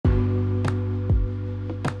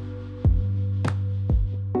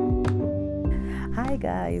Hi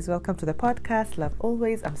guys, welcome to the podcast Love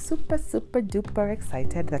Always. I'm super duper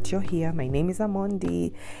excited that you're here. My name is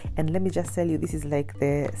Amondi, and let me just tell you, this is like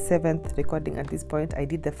the 7th recording at this point. I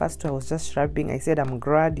did the first two, I was just rubbing. I said I'm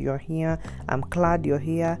glad you're here, I'm glad you're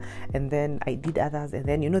here, and then I did others, and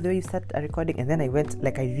then the way you start a recording, and then I went,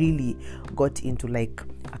 like, I really got into like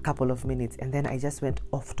a couple of minutes, and then I just went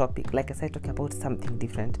off topic, like I started talking about something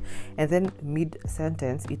different, and then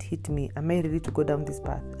mid-sentence it hit me, am I ready to go down this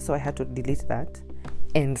path? So I had to delete that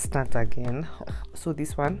and start again. So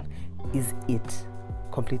this one is it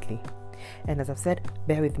completely. And as I've said,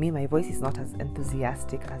 bear with me, my voice is not as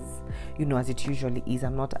enthusiastic as as it usually is.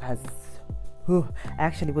 I'm not as I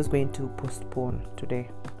actually was going to postpone today.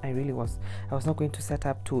 I really was. I was not going to set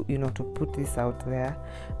up to to put this out there,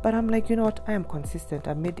 but I'm like, what, I am consistent.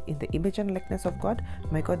 I'm made in the image and likeness of God.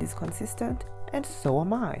 My God is consistent, and so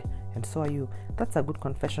am I, and so are you. That's a good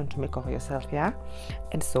confession to make of yourself, yeah.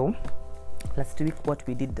 And so last week, what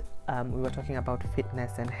we did, we were talking about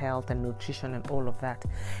fitness and health and nutrition and all of that,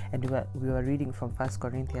 and we were reading from 1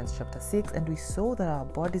 Corinthians chapter 6, and we saw that our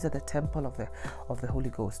bodies are the temple of the Holy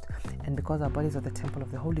Ghost, and because our bodies are the temple of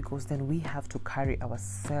the Holy Ghost, then we have to carry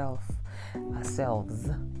ourselves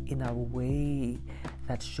in a way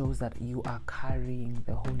that shows that you are carrying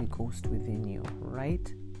the Holy Ghost within you,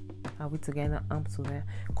 right? Are we together up to there?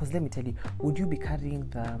 Because let me tell you, would you be carrying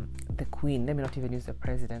the queen? Let me not even use the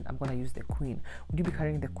president. I'm gonna use the queen. Would you be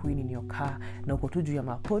carrying the queen in your car? Now go to your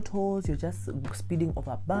potholes. You're just speeding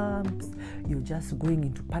over bumps. You're just going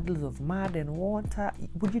into puddles of mud and water.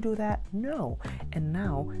 Would you do that? No. And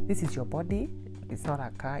now this is your body. It's not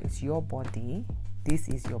a car. It's your body. This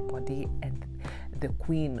is your body, and the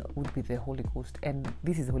queen would be the Holy Ghost, and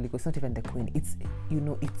this is the Holy Ghost, not even the queen. It's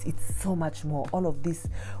it's so much more. All of this,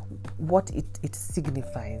 what it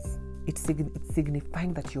signifies, it's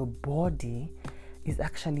signifying that your body is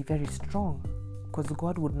actually very strong, because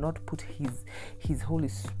God would not put his Holy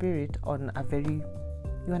Spirit on a very,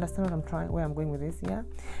 you understand where I'm going with this, yeah?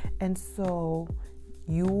 And so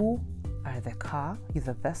you are the car, you're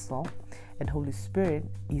the vessel, and Holy Spirit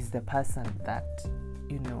is the person that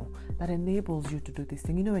that enables you to do this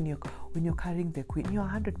thing. When you're carrying the queen, you're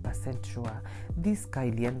 100% sure this car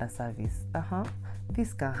ilienda service.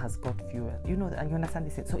 This car has got fuel. And you understand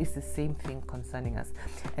this. So it's the same thing concerning us.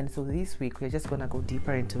 And so this week we're just gonna go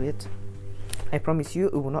deeper into it. I promise you,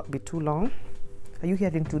 it will not be too long. Are you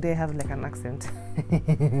hearing today? I have like an accent.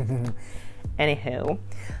 Anyhow,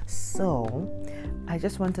 so I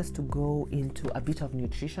just want us to go into a bit of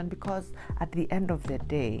nutrition, because at the end of the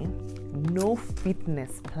day, no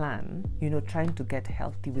fitness plan, trying to get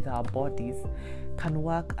healthy with our bodies, can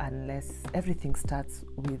work unless everything starts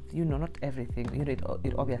with, not everything,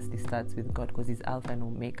 it obviously starts with God, because He's Alpha and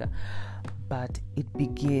Omega, but it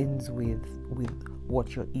begins with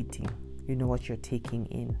what you're eating, what you're taking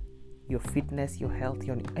in. Your fitness, your health,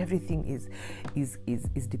 everything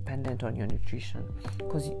is dependent on your nutrition.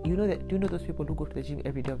 Because do you know those people who go to the gym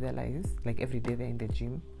every day of their lives, like every day they're in the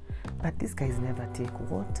gym, but these guys never take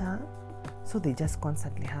water, so they just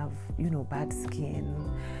constantly have bad skin,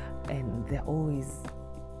 and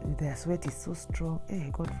their sweat is so strong.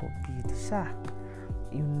 God forbid,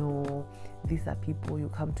 these are people you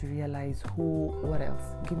come to realize what else?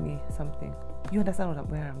 Give me something. You understand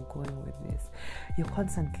where I'm going with this? You're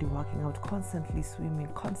constantly working out, constantly swimming,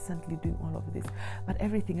 constantly doing all of this, but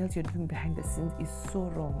everything else you're doing behind the scenes is so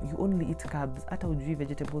wrong. You only eat carbs. Hata ujui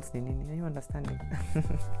vegetables ni nini. Are you understanding?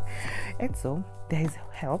 And so there is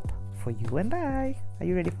help for you and I. Are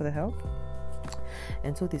you ready for the help?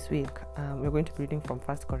 And so this week we're going to be reading from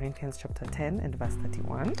 1 Corinthians chapter 10 and verse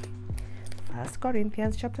 31. 1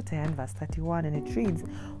 Corinthians chapter 10 verse 31, and it reads,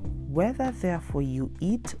 "Whether therefore you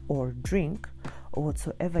eat or drink, or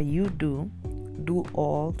whatsoever you do, do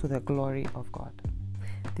all to the glory of God."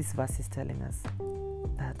 This verse is telling us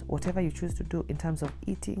that whatever you choose to do in terms of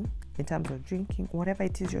eating, in terms of drinking, whatever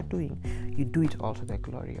it is you're doing, you do it all to the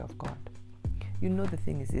glory of God. The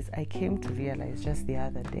thing is this, I came to realize just the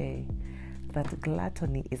other day that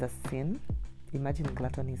gluttony is a sin. Imagine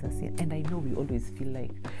gluttony is a sin, and I know we always feel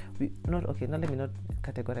like let me not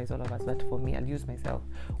categorize all of us, but for me, I'll use myself.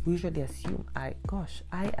 We usually assume, I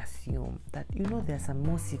assume that there are some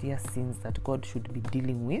more serious sins that God should be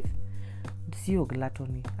dealing with. See your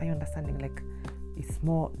gluttony. Are you understanding? Like, it's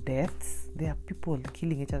more deaths. There are people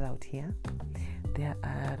killing each other out here. there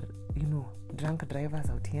are, drunk drivers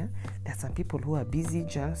out here. There are some people who are busy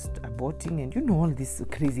just aborting and all these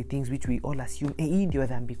crazy things which we all assume hii ndio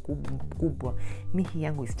dhambi kubwa. Hii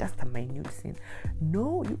yangu is just a minute sin.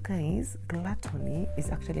 No, you guys, gluttony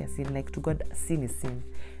is actually a sin. Like, to God, sin is sin.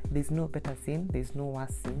 There's no better sin. There's no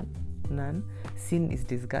worse sin. None. Sin is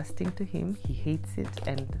disgusting to him. He hates it.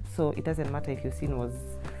 And so it doesn't matter if your sin was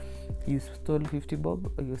you stole 50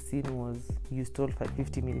 bob or your sin was you stole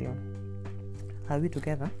 50 million. Are we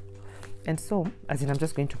together? And so, I'm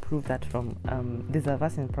just going to prove that from there's a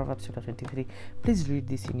verse in Proverbs chapter 23. Please read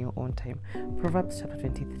this in your own time. Proverbs chapter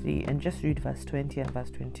 23, and just read verse 20 and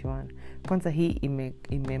verse 21. Kwanza hii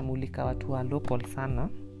imemulika watu wa local sana.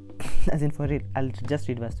 As in, for real, I'll just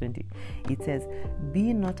read verse 20. It says,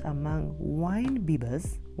 be not among wine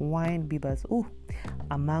bibbers,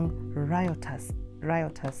 among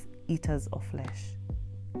riotous eaters of flesh.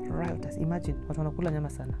 Riotous. Imagine, watu wanakula nyama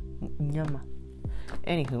sana. Nyama.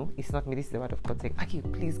 Anywho, it's not me, this is the word of God saying, Aki,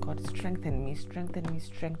 please God, strengthen me.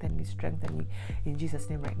 In Jesus'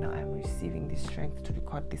 name right now, I'm receiving this strength to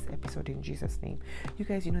record this episode in Jesus' name. You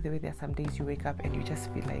guys, the way there are some days you wake up and you just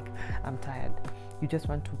feel like, I'm tired. You just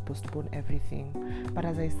want to postpone everything. But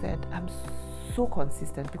as I said, I'm so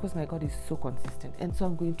consistent because my God is so consistent. And so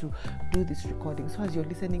I'm going to do this recording. So as you're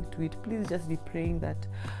listening to it, please just be praying that,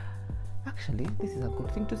 actually, this is a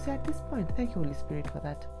good thing to say at this point. Thank you, Holy Spirit, for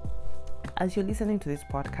that. As you're listening to this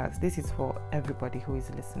podcast, this is for everybody who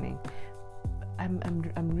is listening.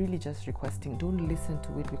 I'm really just requesting, don't listen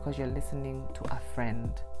to it because you're listening to a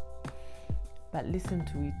friend, but listen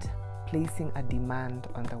to it placing a demand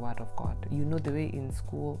on the word of God. The way in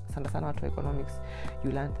school, sana to economics,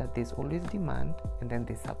 you learn that there's always demand and then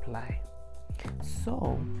there's supply.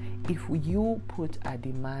 So if you put a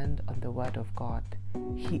demand on the word of God,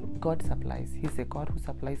 God supplies. He's a God who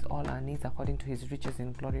supplies all our needs according to his riches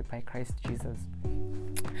in glory by Christ Jesus.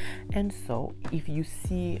 And so if you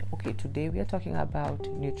see, okay, today we are talking about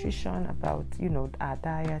nutrition, about, our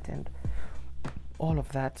diet and all of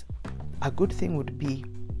that, a good thing would be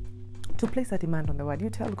to place a demand on the word. You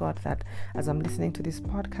tell God that as I'm listening to this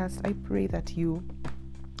podcast, I pray that you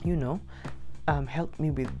help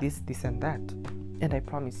me with this and that. And I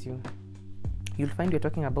promise you'll find you're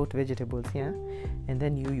talking about vegetables here, and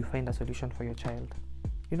then you find a solution for your child.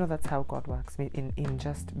 That's how God works in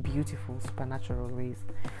just beautiful supernatural ways.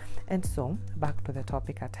 And so, back to the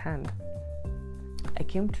topic at hand, I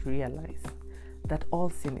came to realize that all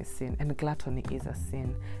sin is sin and gluttony is a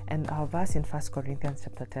sin. And our verse in 1 Corinthians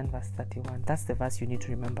chapter 10 verse 31, that's the verse you need to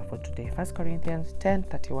remember for today. 1 Corinthians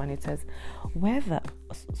 10:31, it says,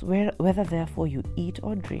 whether therefore you eat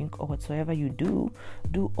or drink or whatsoever you do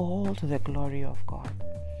all to the glory of God.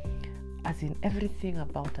 As in, everything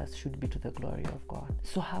about us should be to the glory of God.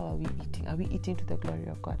 So how are we eating? Are we eating to the glory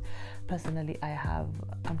of God? Personally,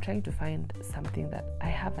 I'm trying to find something that I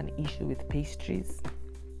have an issue with pastries.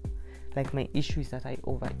 Like, my issue is that I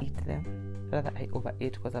overeat them. Rather, I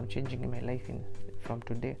overeat because I'm changing in my life from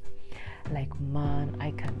today. Like, man,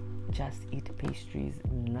 I can just eat pastries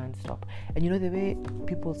non-stop. And the way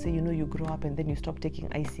people say, you grow up and then you stop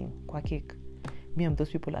taking icing kwa cake. Me, I'm those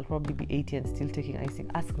people. I'll probably be 80 and still taking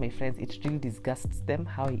icing. Ask my friends. It really disgusts them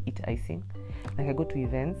how I eat icing. Like, I go to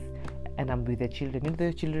events and I'm with the children.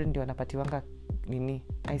 The children ndio wanapatiwanga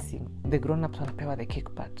icing. The grown-ups wanapewa the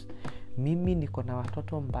cake part. Mimi niko na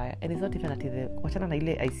watoto mbaya. And it's not even at wachana na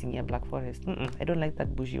ile icing ya Black Forest. I don't like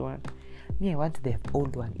that bougie one. Me, I want the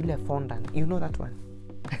old one. Ile fondant. You know that one?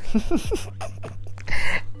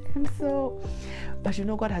 And so, but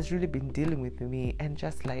God has really been dealing with me and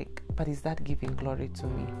just like, but is that giving glory to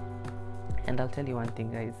me? And I'll tell you one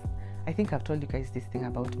thing, guys. I think I've told you guys this thing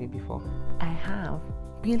about me before. I have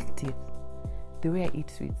milk teeth. The way I eat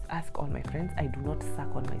sweets, ask all my friends, I do not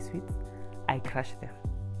suck on my sweets. I crush them.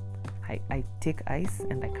 I take ice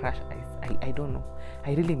and I crush ice. I don't know.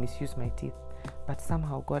 I really misuse my teeth. But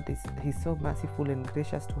somehow God he's so merciful and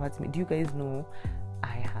gracious towards me. Do you guys know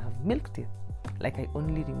I have milk teeth? Like, I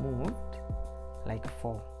only removed like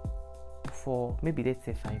four, maybe let's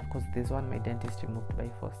say 5, because there's one my dentist removed by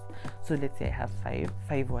force. So let's say I have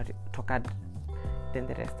 5 were tokad, then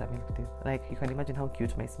the rest are milk teeth. Like, you can imagine how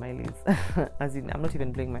cute my smile is. As in, I'm not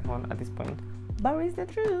even blowing my horn at this point, but it's the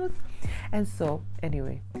truth. And so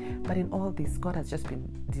anyway, but in all this, God has just been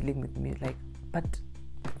dealing with me, like, but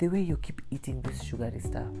the way you keep eating this sugary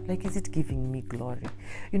stuff, like, is it giving me glory?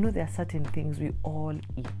 You know, there are certain things we all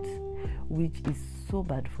eat which is so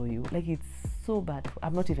bad for you. Like, it's so bad.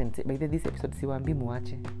 I'm not even by this episode siwambi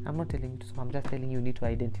muache. I'm not telling you to, so I'm just telling you need to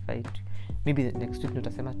identify it. Maybe the next week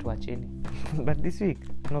notasema tuacheni. But this week,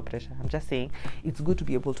 no pressure. I'm just saying it's good to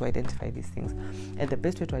be able to identify these things. And the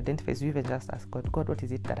best way to identify is you even just ask God, what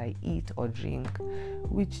is it that I eat or drink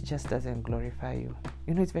which just doesn't glorify you?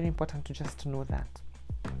 You know, it's very important to just know that.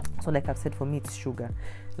 So like I've said, for me it's sugar.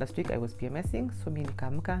 Last week I was PMSing, so mi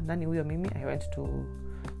nikamka, nani huyo mimi, I went to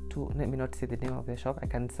let me not say the name of the shop. I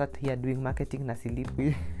can start here doing marketing na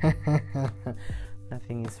silipi.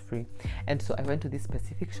 Nothing is free. And so I went to this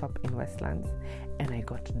specific shop in Westlands and I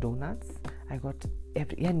got donuts. I got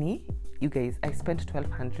you guys, I spent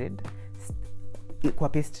 1,200 kwa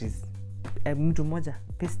pastries. Mtu moja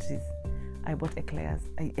pastries. I bought eclairs.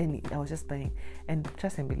 I was just buying, and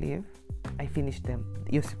trust and believe, I finished them.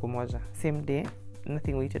 Hiyo siku moja, same day,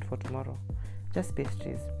 nothing waited for tomorrow, just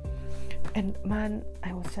pastries. And man,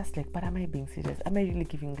 I was just like, but am I being serious? Am I really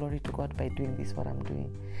giving glory to God by doing this, what I'm doing?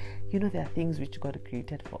 You know, there are things which God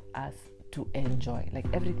created for us to enjoy. Like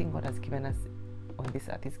everything God has given us on this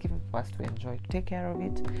earth is given for us to enjoy, to take care of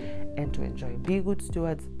it and to enjoy. Be good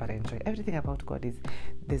stewards, but enjoy. Everything about God is,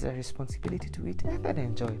 there's a responsibility to it and then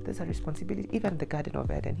enjoy. There's a responsibility. Even the Garden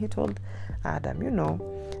of Eden, he told Adam, you know,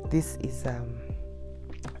 this is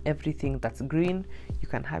everything that's green, you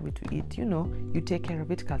can have it to eat, you know, you take care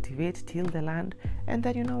of it, cultivate, till the land, and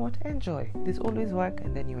then you know what, enjoy. There's always work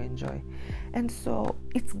and then you enjoy. And so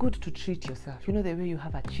it's good to treat yourself, you know, the way you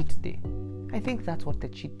have a cheat day. I think that's what the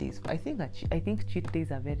cheat day is for. I think cheat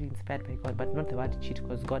days are very inspired by God, but not the word cheat,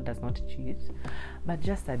 because God does not cheat. But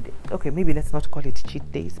just a day. Okay, maybe let's not call it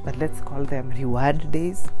cheat days, but let's call them reward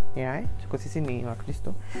days. Yeah, right? Because it's in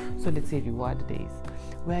Christo. So let's say reward days,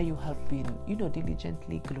 where you have been, you know,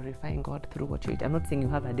 diligently glorifying God through what you eat. I'm not saying you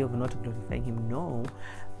have a day of not glorifying Him, no,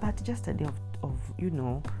 but just a day of you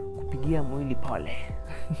know, kupigia mwili pole.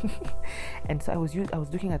 And so I was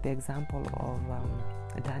looking at the example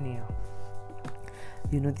of Daniel.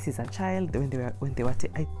 You know, this is a child. When they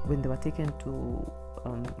were taken to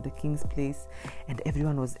the king's place, and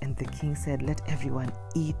the king said, let everyone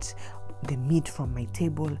eat the meat from my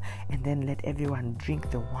table, and then let everyone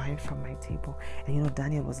drink the wine from my table. And you know,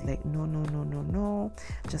 Daniel was like, no,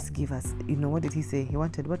 just give us, you know, what did he say?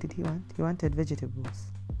 What did he want? He wanted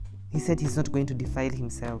vegetables. He said he's not going to defile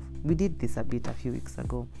himself. We did this a few weeks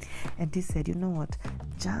ago. And he said, you know what,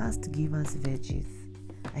 just give us veggies.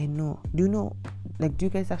 I know. Do you know, like, do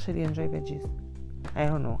you guys actually enjoy veggies? I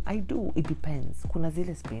don't know. I do. It depends. Kuna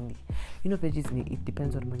zile spendi. You know, veggies, it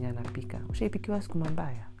depends on mwenye anapika. Ushaipikiwa sukuma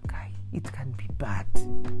mbaya? Kai, it can be bad.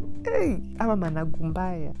 Hey, ama managu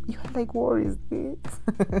mbaya. You're like, what is this?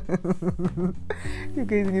 You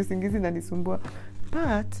guys, ni usingizi na nisumbua.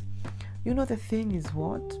 But, you know, the thing is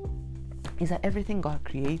what? Is that everything God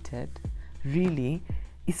created really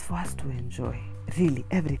is for us to enjoy. Really,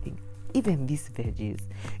 everything. Even these veggies,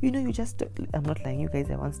 you know, I'm not lying, you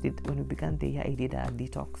guys, I once did, when we began the year, I did a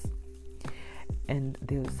detox, and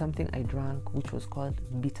there was something I drank which was called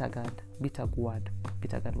bittergourd,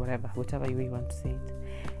 whatever you want to say it.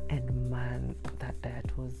 And man, that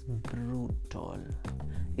diet was brutal.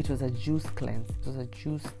 It was a juice cleanse.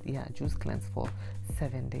 Juice cleanse for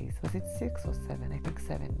 7 days. Was it 6 or 7? I think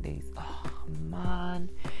 7 days. Oh man,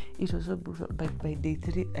 it was so brutal. By day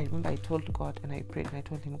 3, I remember I told God, and I prayed and I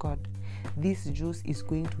told him, God, this juice is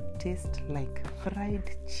going to taste like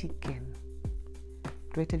fried chicken.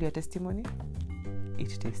 Do I tell you a testimony? It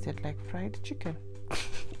tasted like fried chicken.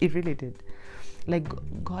 It really did. Like,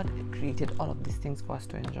 God created all of these things for us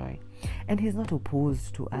to enjoy, and He's not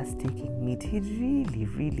opposed to us taking meat. He really,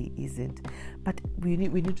 really isn't. But we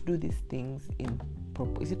need to do these things in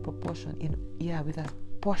proportion? With us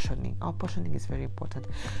portioning. Our portioning is very important,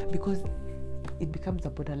 because it becomes a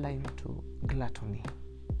borderline to gluttony.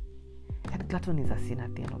 And gluttony is a sin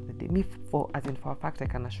at the end of the day. For a fact, I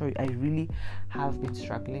can assure you, I really have been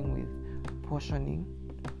struggling with portioning,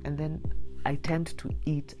 and then I tend to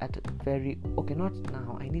eat at not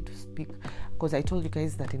now, I need to speak, because I told you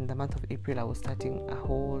guys that in the month of April I was starting a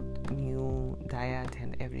whole new diet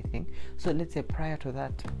and everything. So let's say prior to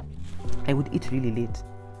that, I would eat really late,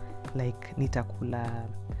 like nitakula,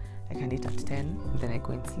 I can eat at 10, then I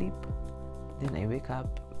go and sleep, then I wake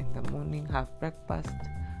up in the morning, have breakfast,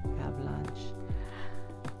 I have lunch,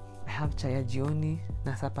 I have chaya jioni,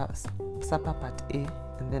 na supper part A,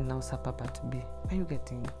 and then now supper part B. Are you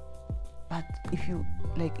getting it? But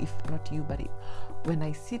if not you, when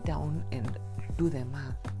I sit down and do the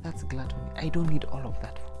math, that's gluttony. I don't need all of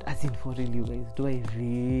that food. As in, for real, you guys, do I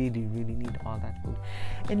really, really need all that food?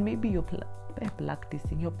 And maybe you're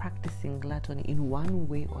practicing gluttony in one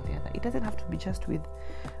way or the other. It doesn't have to be just with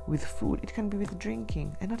food. It can be with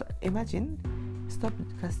drinking. And not imagine, stop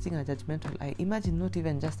casting a judgmental eye. Imagine not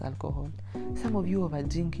even just alcohol. Some of you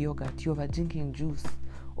overdrink yogurt, you overdrinking juice,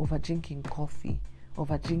 overdrinking coffee,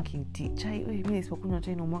 overdrinking tea.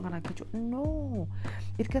 No,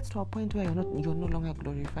 it gets to a point where you're no longer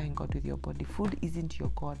glorifying God with your body. Food isn't your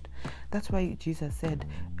God. That's why Jesus said,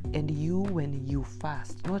 and you when you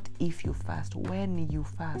fast, not if you fast, when you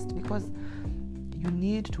fast, because you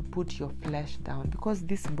need to put your flesh down. Because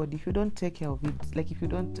this body, if you don't take care of it, like if you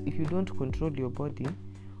don't control your body,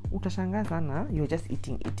 utashangaa sana, you're just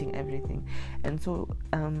eating everything. And so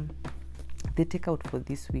the takeout for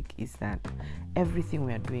this week is that everything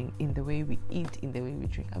we are doing, in the way we eat, in the way we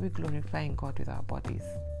drink, are we glorifying God with our bodies?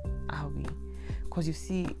 Are we? Because you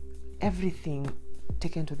see, everything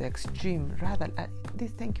taken to the extreme,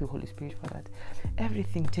 thank you, Holy Spirit, for that.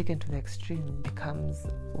 Everything taken to the extreme becomes,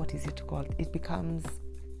 what is it called? It becomes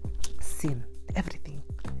sin.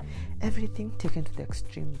 Everything taken to the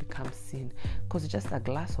extreme becomes sin. Because just a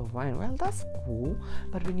glass of wine, well, that's cool,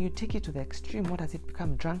 but when you take it to the extreme, what does it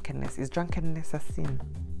become? Drunkenness. Is drunkenness a sin?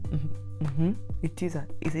 It is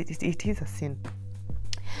a sin.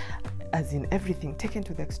 As in, everything taken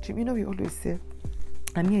to the extreme. We always say,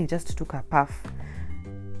 I just took a puff,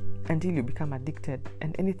 until you become addicted.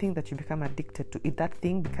 And anything that you become addicted to, if that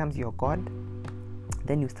thing becomes your God,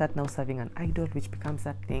 then you start now serving an idol, which becomes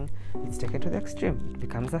that thing. It's taken to the extreme. It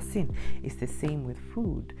becomes a sin. It's the same with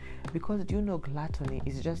food. Because gluttony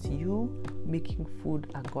is just you making food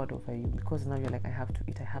a God over you. Because now you're like, I have to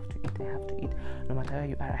eat. No matter where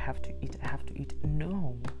you are, I have to eat.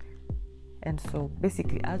 No. And so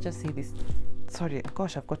basically, I'll just say this. Sorry,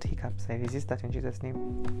 gosh, I've got hiccups. I resist that in Jesus'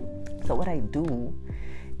 name. So what I do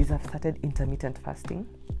is I've started intermittent fasting.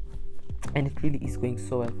 And it really is going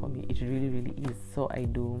so well for me. It really, really is. So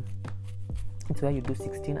it's where you do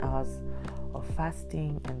 16 hours of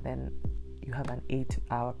fasting, and then you have an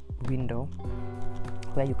 8-hour window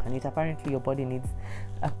where you can eat. Apparently, your body needs,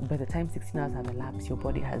 by the time 16 hours have elapsed, your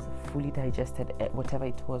body has fully digested whatever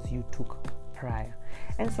it was you took prior.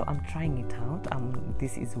 And so I'm trying it out.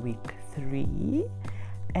 This is week 3,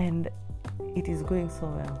 and it is going so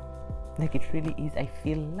well. Like, it really is. I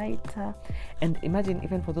feel lighter. And imagine,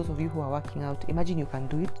 even for those of you who are working out, imagine you can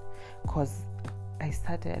do it, because I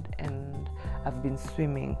started and I've been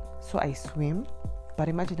swimming. So I swim, but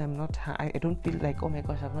imagine I don't feel like, oh my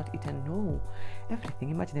gosh, I've not eaten. No, everything.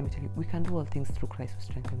 Imagine, let me tell you, we can do all things through Christ who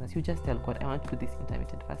strengthens us. You just tell God, I want to do this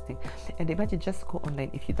intermittent fasting. And imagine, just go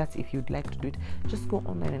online. If you'd like to do it, just go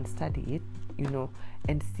online and study it,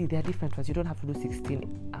 and see there are different ones. You don't have to do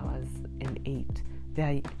 16 hours and 8. There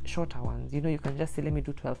are shorter ones. You can just say, let me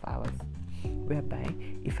do 12 hours. Whereby,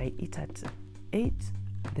 if I eat at 8,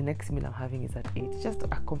 the next meal I'm having is at 8. Just a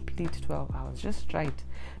complete 12 hours. Just try it.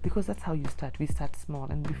 Because that's how you start. We start small.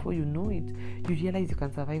 And before you know it, you realize you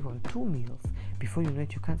can survive on 2 meals. Before you know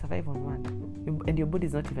it, you can't survive on 1. And your body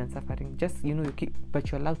is not even suffering. Just, but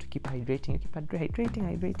you're allowed to keep hydrating. You keep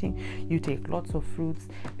hydrating. You take lots of fruits.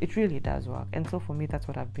 It really does work. And so for me, that's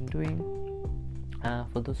what I've been doing.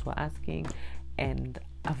 For those who are asking. And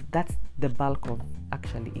that's the bulk of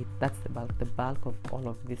it. That's the bulk of all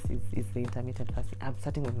of this is the intermittent fasting. I'm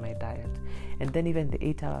starting with my diet, and then even the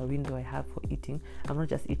 8-hour window I have for eating, I'm not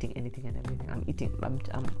just eating anything and everything. I'm eating.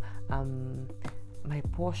 My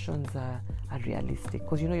portions are realistic,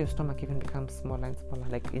 because your stomach even becomes smaller and smaller,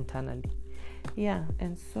 like internally. Yeah,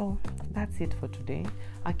 and so that's it for today.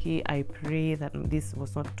 Aki, I pray that this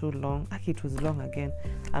was not too long. Aki, it was long again.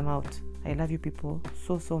 I'm out. I love you people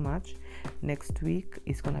so much. Next week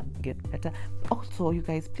is gonna get better. Also, you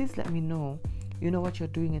guys, please let me know what you're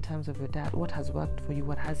doing in terms of your diet, what has worked for you,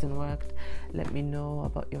 what hasn't worked. Let me know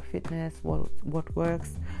about your fitness, what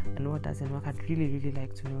works and what doesn't work. I'd really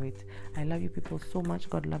like to know it. I love you people so much.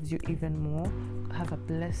 God loves you even more. Have a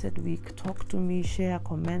blessed week. Talk to me, share,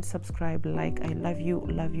 comment, subscribe, like. I love you.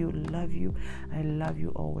 I love you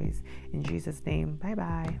always. In Jesus' name,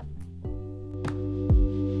 bye.